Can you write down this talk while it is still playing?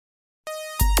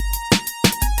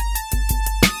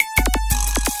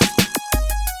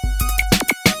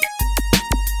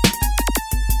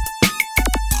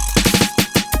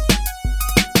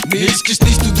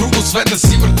освен да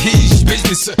си въртиш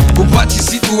бизнеса. Обаче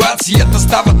ситуацията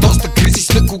става доста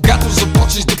кризисна, когато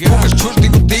започнеш да плуваш чужди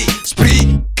води.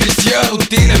 Спри, Кристиан,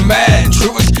 отиреме,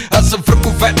 чуваш? Аз съм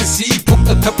враговете си и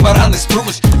пукната пара не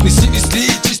струваш. Не си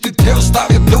мисли, че ще те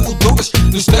оставят да лудуваш,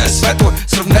 но ще е светло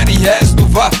в сравнение с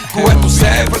това, което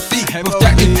се върти в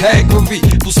тяхните глави.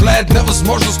 Последна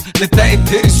възможност не те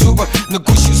интересува,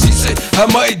 нагушил си се,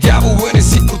 ама и дявола не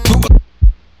си готува.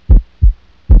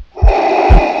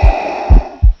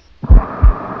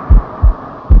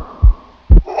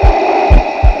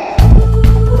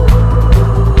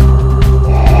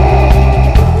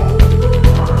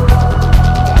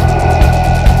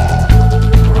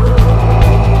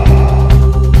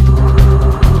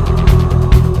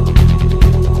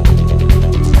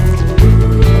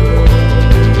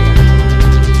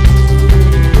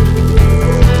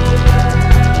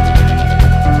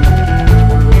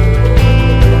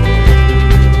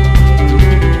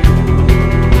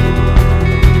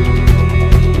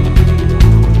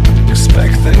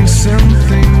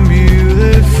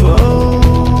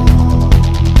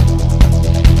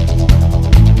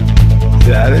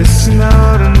 That it's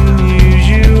not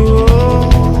unusual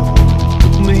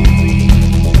with me.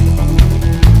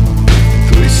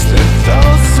 Twisted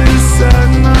thoughts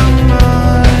inside my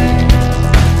mind,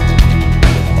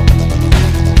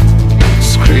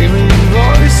 screaming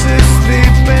voices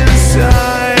deep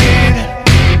inside.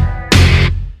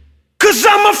 'Cause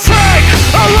I'm a fake,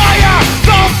 a liar,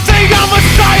 don't think I'm a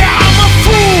messiah. I'm a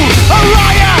fool, a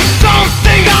liar, don't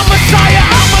think I'm a messiah.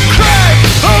 I'm a crack,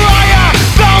 a liar,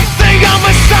 don't think I'm a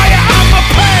messiah. I'm a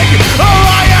peg, a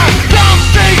liar, don't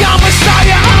think I'm a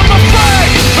messiah. I'm a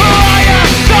fake, a liar,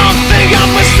 don't think I'm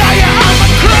a messiah. I'm a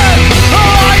crack, a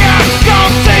liar,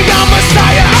 don't think I'm a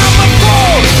messiah. I'm a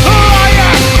fool, a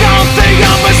liar, don't think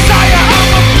I'm a messiah.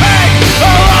 I'm a peg,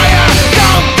 a liar,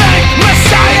 don't think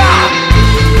messiah.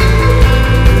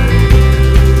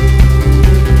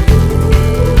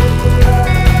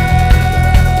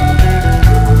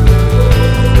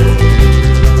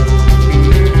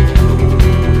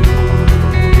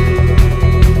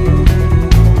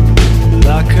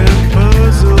 Like a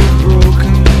puzzle,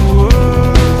 broken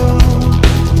world,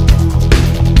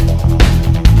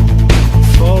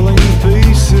 falling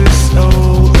pieces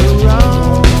all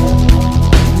around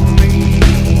me.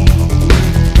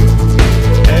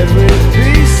 Every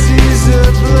piece is a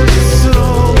blood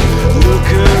soul. Look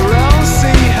around,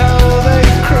 see how they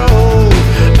crawl.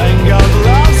 And God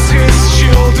loves his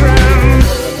children.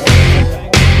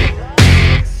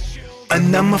 And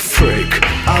I'm a freak,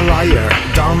 a liar,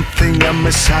 don't think I'm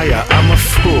messiah. I'm a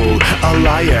fool, a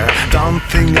liar, don't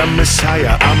think I'm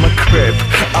messiah. I'm a crip,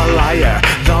 a liar,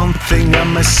 don't think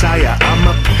I'm messiah. I'm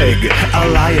a pig, a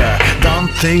liar, don't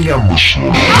think I'm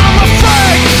messiah. I'm a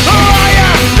fake, a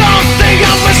liar, don't think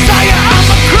I'm messiah. I'm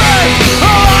a crip,